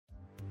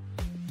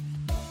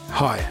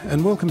Hi,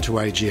 and welcome to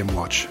AGM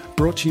Watch,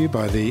 brought to you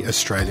by the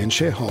Australian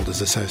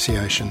Shareholders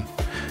Association.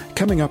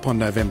 Coming up on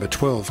November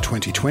 12,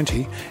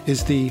 2020,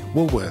 is the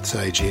Woolworths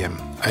AGM,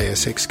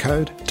 ASX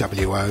code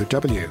WOW,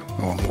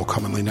 or more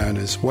commonly known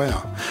as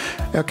WOW.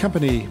 Our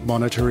company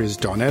monitor is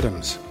Don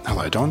Adams.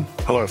 Hello, Don.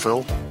 Hello,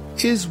 Phil.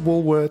 Is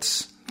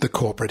Woolworths the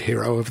corporate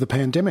hero of the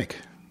pandemic?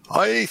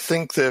 I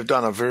think they've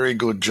done a very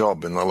good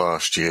job in the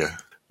last year.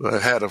 They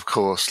had, of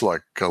course,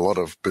 like a lot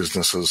of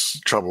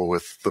businesses, trouble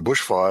with the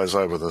bushfires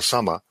over the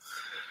summer.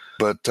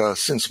 But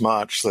since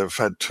March, they've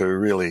had to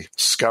really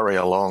scurry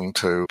along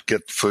to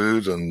get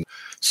food and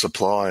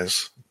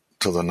supplies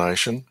to the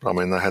nation. I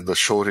mean, they had the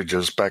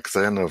shortages back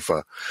then of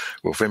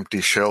empty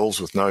shelves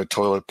with no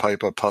toilet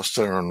paper,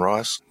 pasta and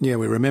rice. Yeah,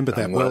 we remember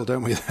that well,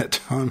 don't we, that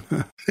time?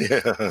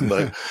 Yeah,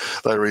 and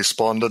they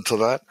responded to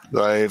that.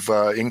 They've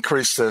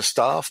increased their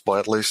staff by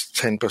at least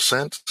 10%.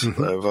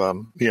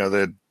 Mm-hmm. They've,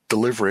 their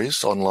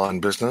deliveries, online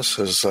business,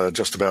 has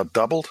just about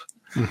doubled.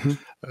 Mm-hmm.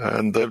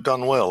 And they've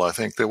done well. I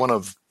think they're one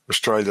of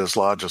Australia's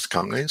largest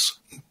companies.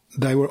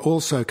 They were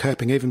also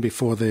coping, even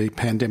before the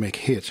pandemic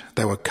hit,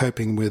 they were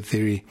coping with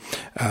the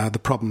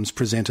problems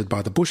presented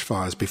by the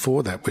bushfires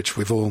before that, which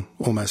we've all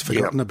almost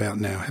forgotten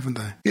about now, haven't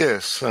they?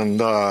 Yes, and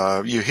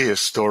you hear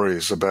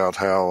stories about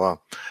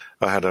how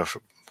I had a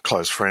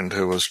close friend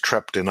who was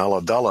trapped in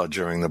Ulladulla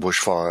during the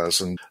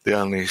bushfires, and the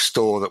only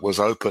store that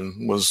was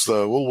open was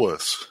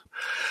Woolworths.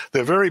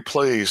 They're very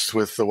pleased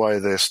with the way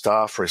their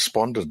staff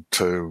responded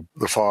to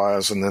the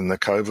fires and then the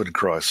COVID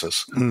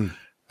crisis. Mm.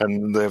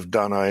 And they've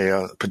done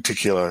a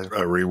particular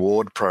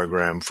reward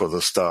program for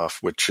the staff,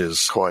 which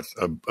is quite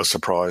a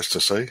surprise to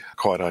see,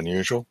 quite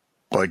unusual,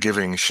 by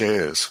giving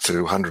shares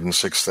to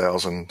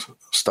 106,000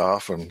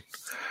 staff and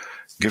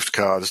gift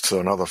cards to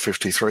another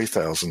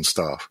 53,000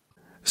 staff.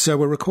 So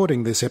we're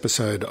recording this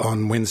episode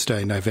on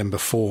Wednesday, November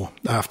 4,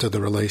 after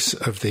the release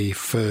of the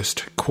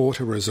first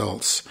quarter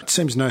results. It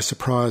seems no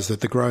surprise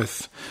that the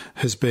growth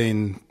has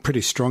been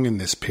pretty strong in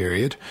this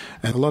period,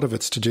 and a lot of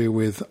it's to do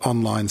with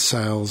online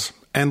sales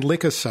and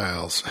liquor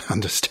sales,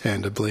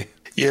 understandably.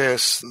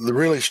 Yes, the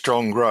really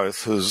strong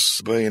growth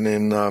has been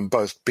in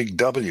both Big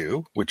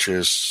W, which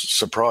is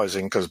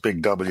surprising because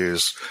Big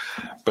W's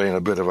been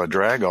a bit of a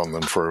drag on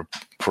them for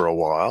a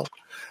while,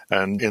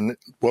 and in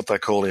what they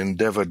call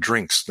Endeavour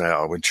Drinks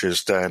now, which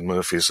is Dan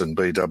Murphy's and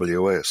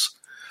BWS.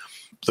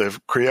 They've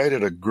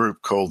created a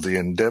group called the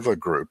Endeavour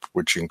Group,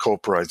 which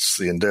incorporates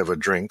the Endeavour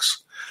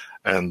Drinks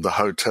and the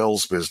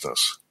hotels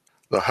business.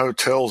 The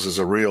hotels is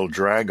a real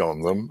drag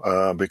on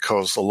them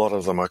because a lot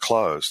of them are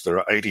closed. There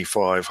are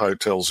 85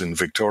 hotels in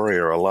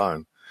Victoria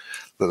alone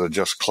that are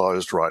just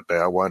closed right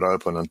now, won't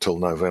open until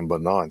November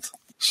 9th.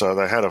 So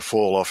they had a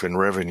fall off in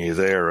revenue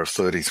there of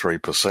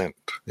 33%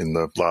 in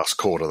the last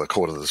quarter, the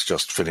quarter that's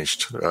just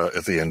finished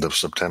at the end of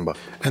September.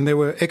 And there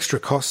were extra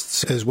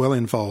costs as well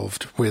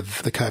involved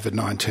with the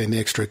COVID-19, the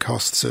extra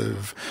costs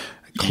of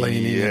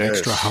cleaning and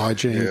extra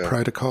hygiene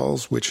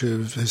protocols, which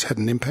has had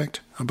an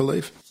impact, I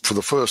believe. For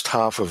the first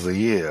half of the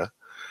year,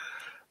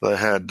 they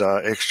had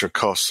extra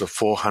costs of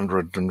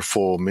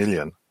 $404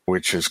 million,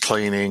 which is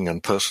cleaning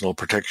and personal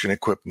protection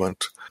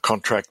equipment,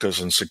 contractors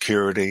and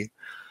security,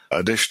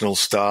 additional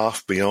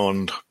staff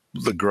beyond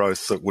the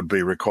growth that would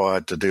be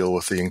required to deal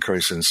with the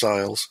increase in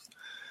sales,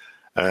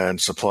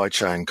 and supply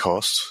chain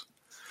costs.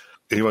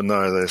 Even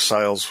though their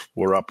sales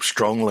were up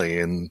strongly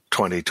in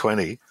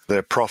 2020,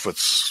 their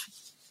profits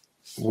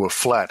were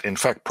flat. In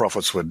fact,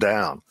 profits were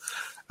down.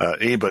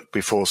 EBIT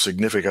before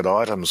significant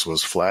items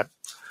was flat,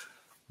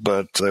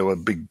 but there were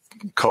big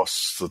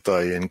costs that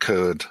they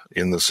incurred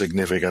in the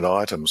significant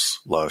items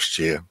last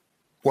year.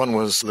 One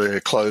was they're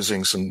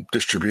closing some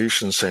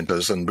distribution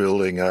centres and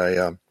building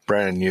a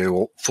brand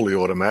new fully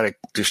automatic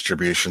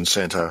distribution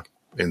centre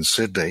in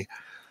Sydney,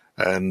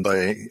 and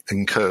they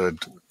incurred,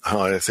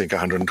 I think,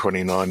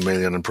 $129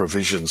 million in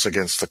provisions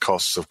against the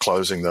costs of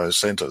closing those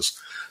centres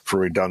for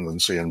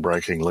redundancy and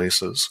breaking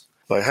leases.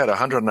 They had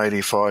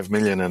 $185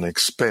 million in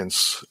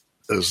expense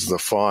as the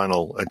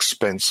final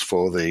expense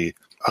for the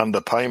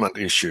underpayment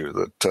issue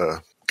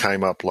that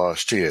came up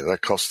last year.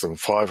 That cost them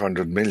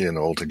 $500 million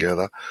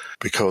altogether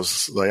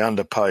because they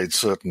underpaid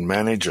certain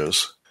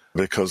managers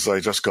because they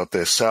just got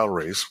their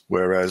salaries,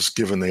 whereas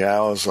given the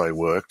hours they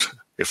worked,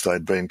 if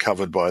they'd been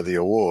covered by the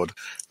award,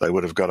 they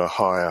would have got a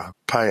higher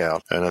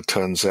payout. And it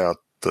turns out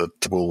that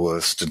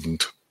Woolworths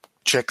didn't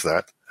check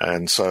that,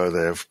 and so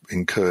they've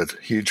incurred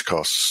huge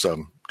costs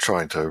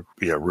trying to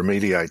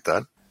remediate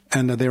that.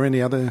 And are there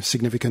any other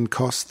significant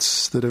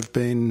costs that have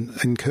been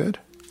incurred?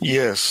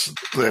 Yes,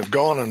 they've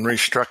gone and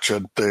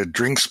restructured their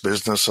drinks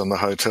business and the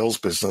hotels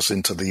business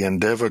into the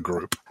Endeavour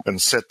Group and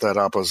set that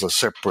up as a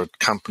separate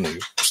company,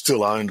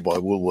 still owned by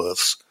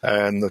Woolworths.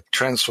 And the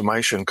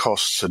transformation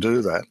costs to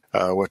do that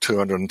were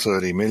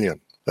 $230 million.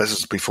 This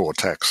is before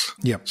tax.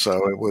 Yep.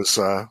 So it was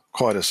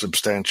quite a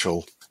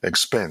substantial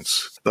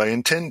expense. They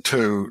intend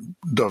to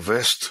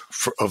divest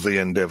of the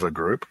Endeavour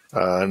Group,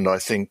 and I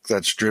think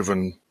that's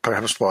driven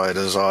perhaps by a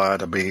desire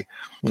to be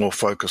more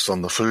focused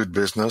on the food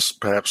business,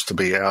 perhaps to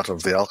be out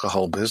of the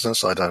alcohol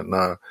business. I don't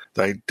know.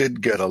 They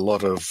did get a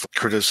lot of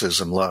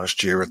criticism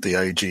last year at the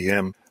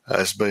AGM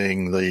as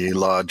being the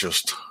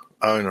largest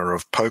owner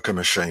of poker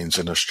machines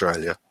in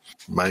Australia.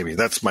 Maybe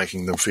that's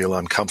making them feel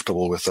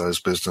uncomfortable with those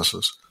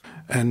businesses.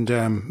 And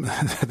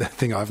the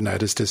thing I've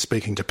noticed is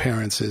speaking to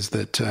parents is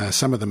that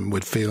some of them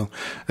would feel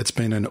it's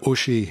been an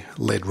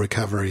Ushy-led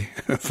recovery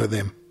for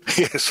them.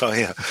 Yes,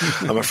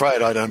 I'm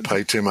afraid I don't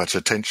pay too much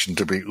attention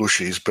to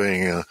Ushis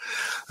being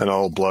an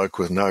old bloke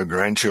with no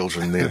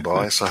grandchildren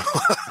nearby. So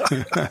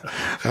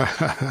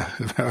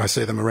I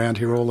see them around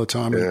here all the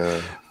time.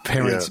 Yeah,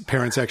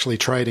 parents actually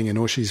trading in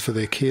Ushis for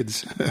their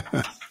kids.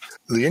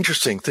 The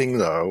interesting thing,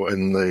 though,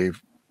 in the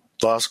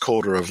last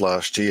quarter of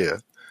last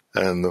year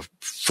and the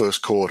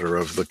first quarter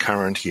of the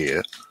current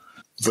year,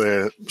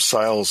 their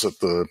sales at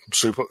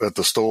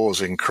the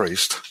stores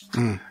increased.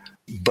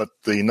 But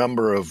the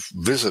number of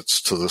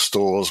visits to the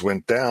stores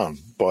went down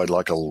by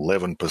like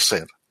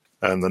 11%.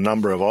 And the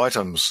number of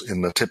items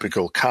in the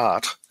typical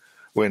cart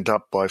went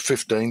up by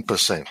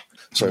 15%.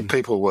 So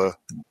people were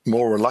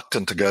more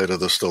reluctant to go to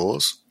the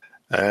stores.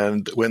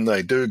 And when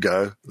they do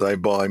go, they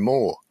buy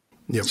more.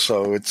 Yep.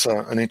 So it's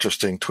an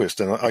interesting twist.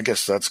 And I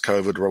guess that's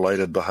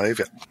COVID-related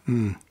behaviour.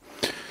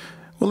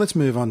 Well, let's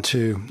move on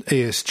to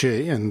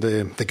ESG and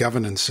the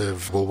governance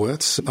of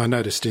Woolworths. I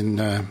noticed in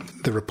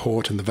the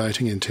report and the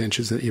voting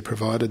intentions that you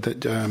provided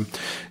that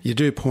you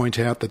do point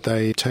out that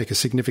they take a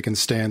significant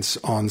stance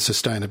on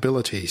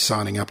sustainability,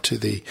 signing up to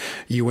the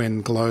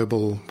UN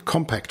Global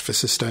Compact for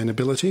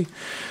Sustainability.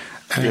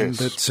 And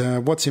yes.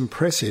 that what's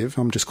impressive,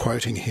 I'm just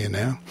quoting here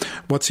now,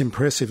 what's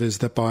impressive is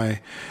that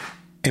by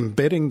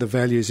embedding the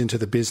values into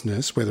the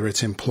business, whether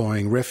it's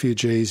employing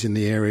refugees in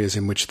the areas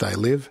in which they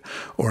live,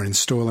 or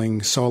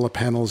installing solar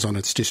panels on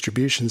its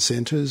distribution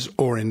centres,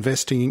 or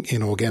investing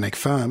in organic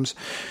farms,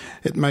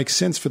 it makes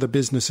sense for the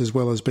business as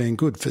well as being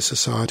good for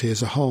society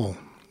as a whole.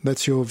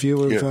 That's your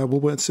view of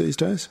Woolworths these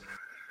days?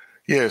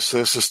 Yes, the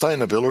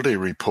sustainability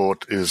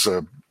report is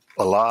a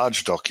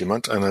large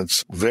document, and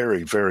it's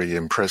very, very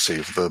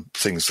impressive, the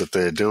things that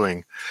they're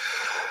doing.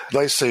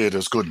 They see it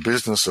as good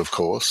business, of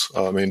course.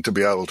 I mean, to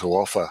be able to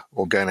offer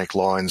organic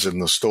lines in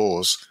the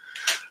stores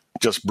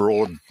just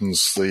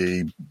broadens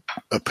the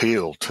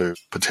appeal to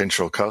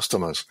potential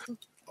customers.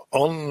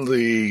 On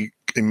the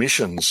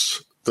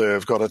emissions,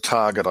 they've got a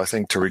target, I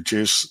think, to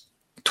reduce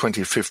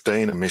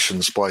 2015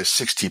 emissions by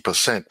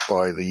 60%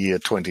 by the year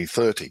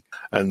 2030.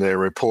 And they're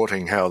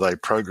reporting how they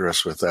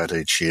progress with that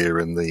each year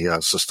in the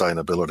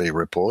sustainability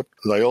report.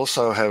 They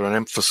also have an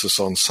emphasis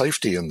on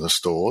safety in the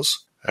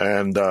stores,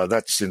 and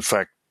that's, in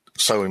fact,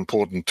 so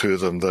important to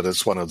them that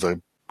it's one of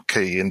the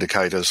key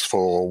indicators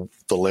for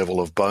the level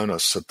of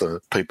bonus that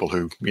the people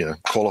who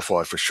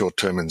qualify for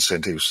short-term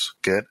incentives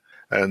get.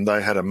 And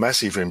they had a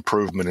massive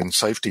improvement in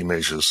safety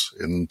measures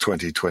in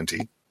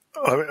 2020.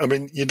 I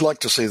mean, you'd like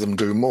to see them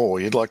do more.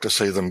 You'd like to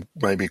see them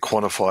maybe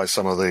quantify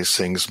some of these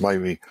things,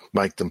 maybe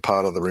make them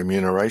part of the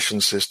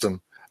remuneration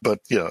system.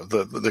 But,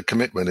 the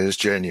commitment is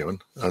genuine.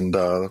 And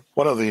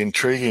one of the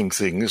intriguing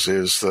things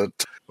is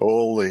that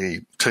all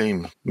the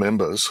team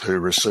members who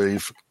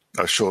receive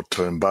a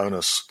short-term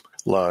bonus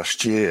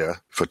last year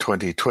for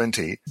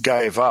 2020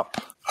 gave up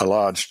a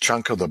large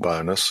chunk of the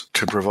bonus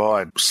to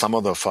provide some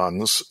of the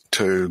funds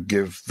to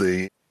give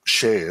the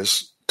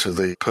shares to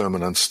the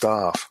permanent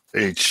staff.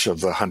 Each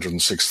of the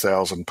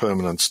 106,000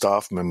 permanent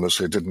staff members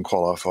who didn't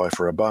qualify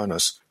for a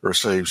bonus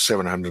received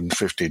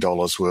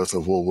 $750 worth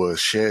of Woolworths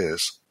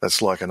shares.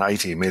 That's like an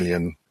 $80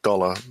 million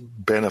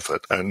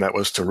benefit, and that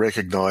was to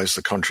recognise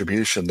the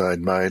contribution they'd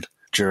made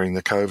during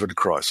the COVID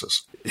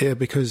crisis. Yeah,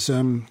 because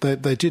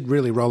they did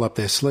really roll up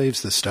their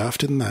sleeves, the staff,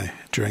 didn't they,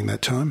 during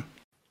that time?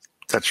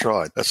 That's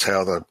right. That's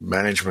how the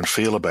management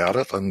feel about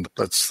it, and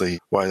that's the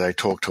way they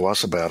talk to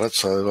us about it.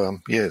 So,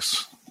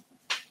 yes.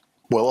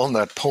 Well, on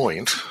that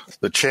point,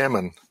 the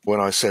chairman, when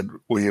I said,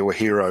 were you a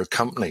hero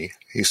company,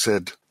 he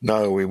said,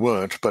 no, we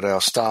weren't, but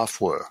our staff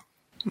were.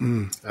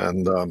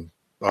 And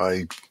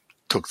I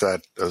took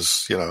that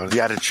as, the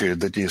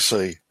attitude that you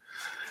see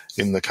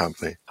in the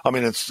company. I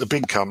mean, it's a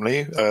big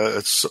company.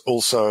 It's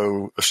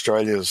also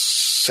Australia's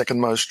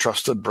second most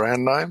trusted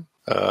brand name,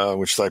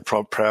 which they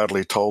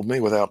proudly told me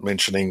without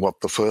mentioning what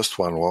the first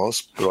one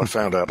was. But I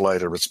found out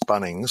later it's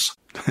Bunnings.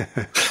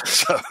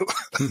 So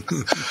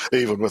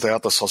even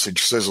without the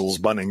sausage sizzles,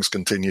 Bunnings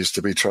continues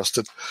to be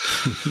trusted.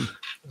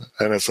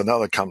 And it's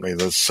another company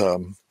that's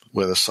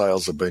where the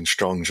sales have been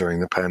strong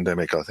during the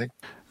pandemic, I think.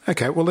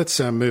 Okay, well, let's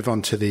move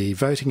on to the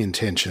voting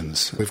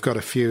intentions. We've got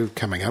a few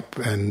coming up,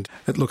 and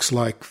it looks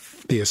like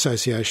the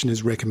association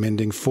is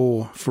recommending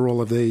for all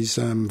of these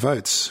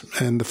votes.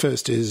 And the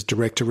first is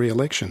director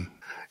re-election.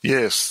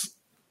 Yes,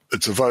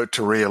 it's a vote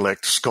to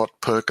re-elect Scott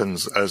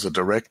Perkins as a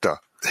director.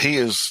 He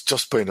has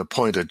just been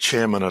appointed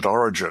chairman at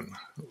Origin,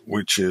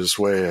 which is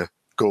where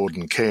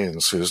Gordon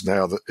Cairns, who's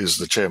now is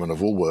the chairman of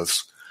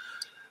Woolworths,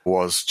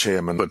 was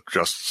chairman but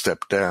just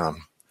stepped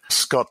down.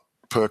 Scott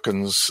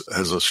Perkins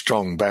has a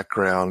strong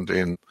background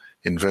in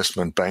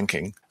investment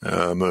banking,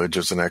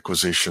 mergers and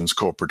acquisitions,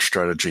 corporate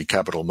strategy,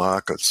 capital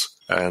markets.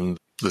 And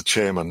the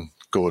chairman,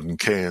 Gordon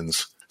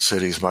Cairns,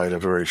 said he's made a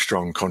very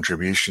strong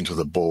contribution to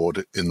the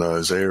board in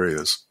those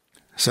areas.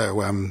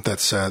 So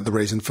that's the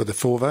reason for the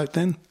for vote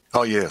then?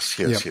 Oh, yes.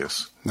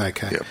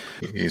 Okay. Yep.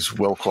 He's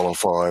well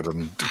qualified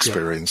and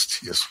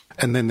experienced, yes.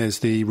 And then there's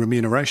the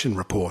remuneration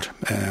report,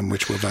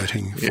 which we're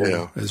voting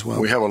for as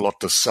well. We have a lot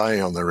to say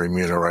on the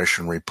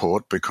remuneration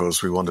report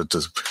because we wanted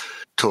to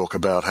talk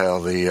about how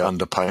the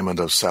underpayment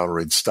of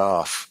salaried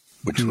staff,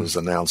 which was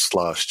announced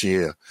last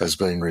year, has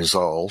been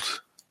resolved.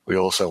 We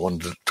also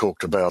wanted to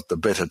talk about the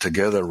Better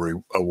Together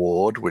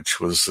award, which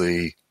was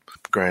the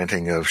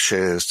granting of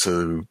shares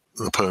to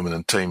the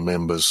permanent team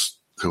members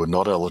who are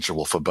not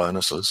eligible for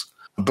bonuses.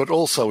 But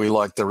also we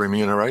like the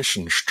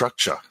remuneration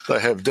structure. They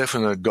have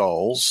definite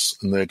goals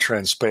and they're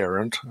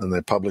transparent and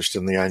they're published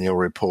in the annual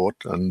report,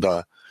 and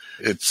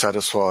it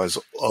satisfies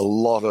a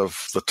lot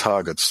of the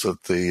targets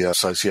that the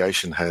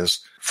association has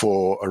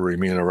for a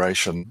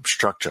remuneration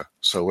structure.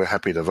 So we're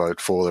happy to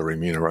vote for the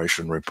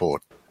remuneration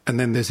report. And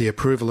then there's the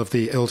approval of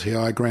the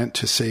LTI grant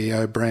to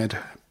CEO Brad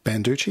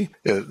Banducci.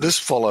 Yeah, this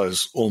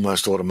follows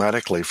almost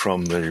automatically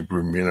from the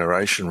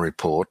remuneration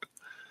report.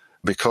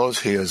 Because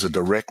he is a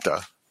director,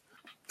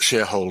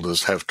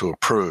 shareholders have to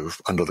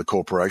approve, under the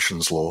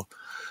corporations law,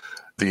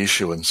 the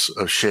issuance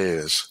of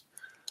shares.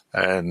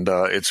 And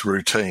it's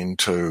routine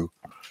to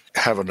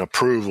have an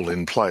approval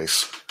in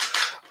place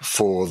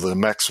for the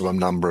maximum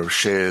number of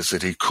shares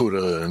that he could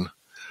earn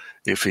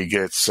if he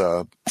gets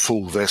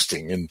full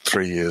vesting in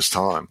 3 years'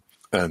 time.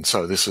 And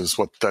so this is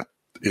what that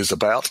is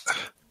about.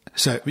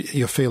 So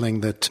you're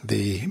feeling that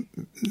the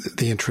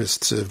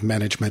interests of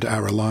management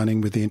are aligning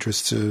with the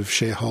interests of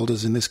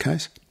shareholders in this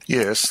case?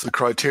 Yes, the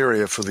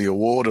criteria for the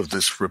award of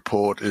this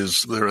report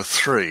is there are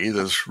three.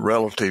 There's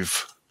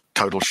relative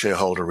total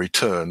shareholder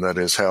return, that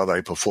is how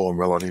they perform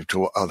relative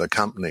to other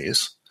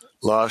companies.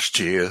 Last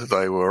year,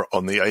 they were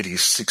on the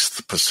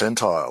 86th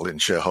percentile in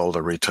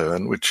shareholder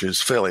return, which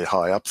is fairly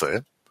high up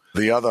there.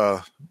 The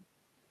other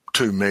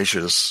two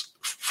measures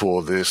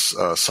for this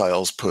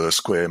sales per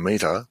square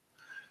metre,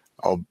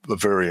 a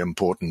very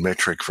important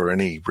metric for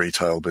any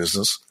retail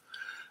business,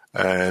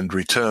 and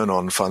return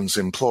on funds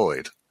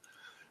employed.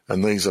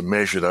 And these are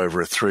measured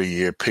over a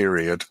 3-year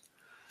period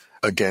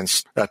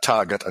against our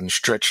target and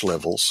stretch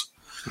levels,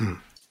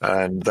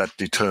 and that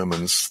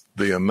determines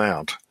the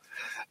amount.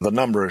 The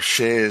number of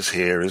shares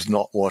here is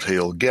not what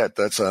he'll get.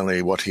 That's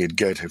only what he'd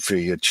get if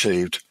he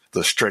achieved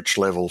the stretch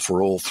level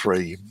for all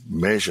three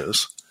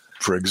measures.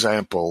 For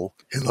example,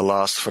 in the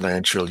last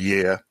financial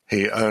year,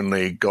 he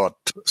only got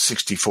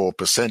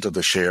 64% of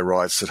the share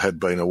rights that had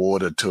been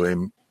awarded to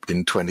him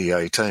in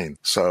 2018.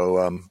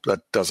 So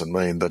that doesn't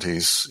mean that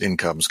his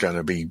income's going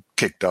to be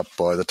kicked up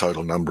by the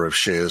total number of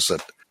shares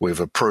that we've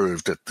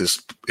approved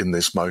in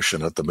this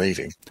motion at the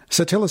meeting.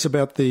 So tell us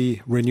about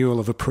the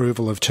renewal of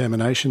approval of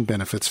termination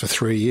benefits for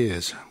 3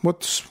 years. What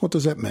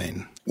does that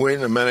mean?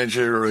 When a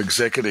manager or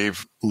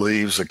executive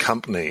leaves a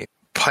company,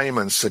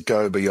 payments that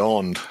go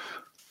beyond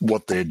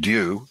what they're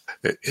due,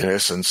 in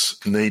essence,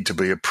 need to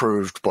be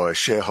approved by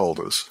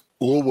shareholders.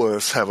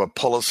 Woolworths have a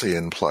policy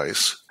in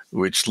place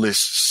which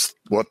lists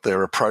what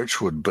their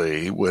approach would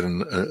be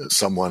when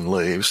someone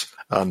leaves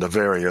under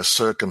various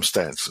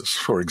circumstances.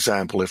 For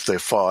example, if they're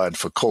fired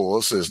for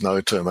cause, there's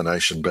no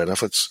termination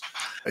benefits.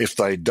 If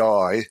they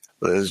die,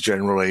 there's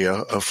generally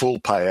a full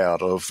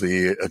payout of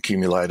the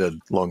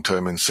accumulated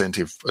long-term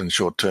incentive and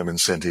short-term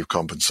incentive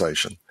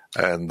compensation.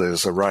 And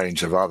there's a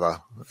range of other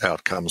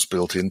outcomes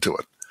built into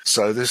it.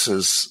 So this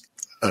is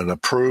an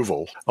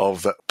approval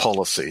of that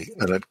policy,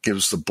 and it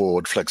gives the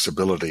board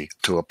flexibility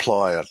to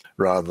apply it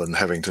rather than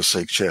having to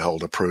seek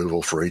shareholder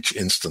approval for each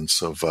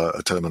instance of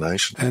a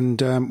termination.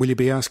 And will you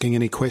be asking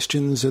any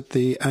questions at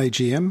the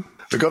AGM?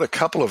 We've got a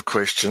couple of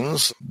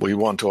questions. We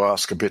want to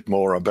ask a bit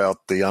more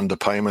about the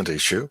underpayment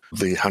issue.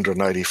 The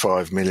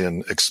 $185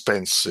 million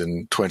expense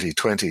in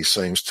 2020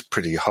 seems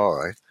pretty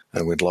high,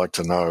 and we'd like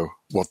to know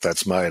what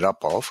that's made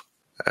up of.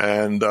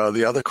 And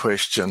the other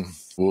question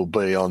will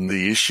be on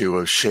the issue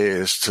of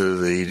shares to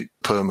the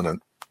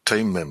permanent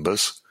team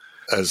members,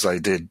 as they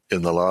did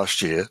in the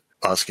last year,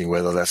 asking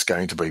whether that's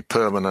going to be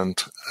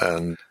permanent,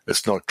 and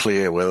it's not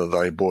clear whether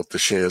they bought the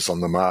shares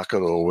on the market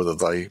or whether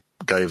they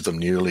gave them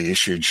newly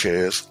issued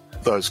shares,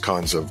 those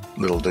kinds of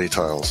little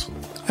details.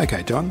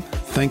 Okay, Don,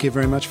 thank you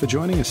very much for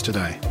joining us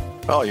today.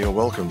 Oh, you're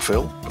welcome,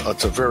 Phil.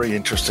 It's a very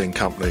interesting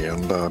company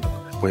and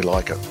we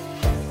like it.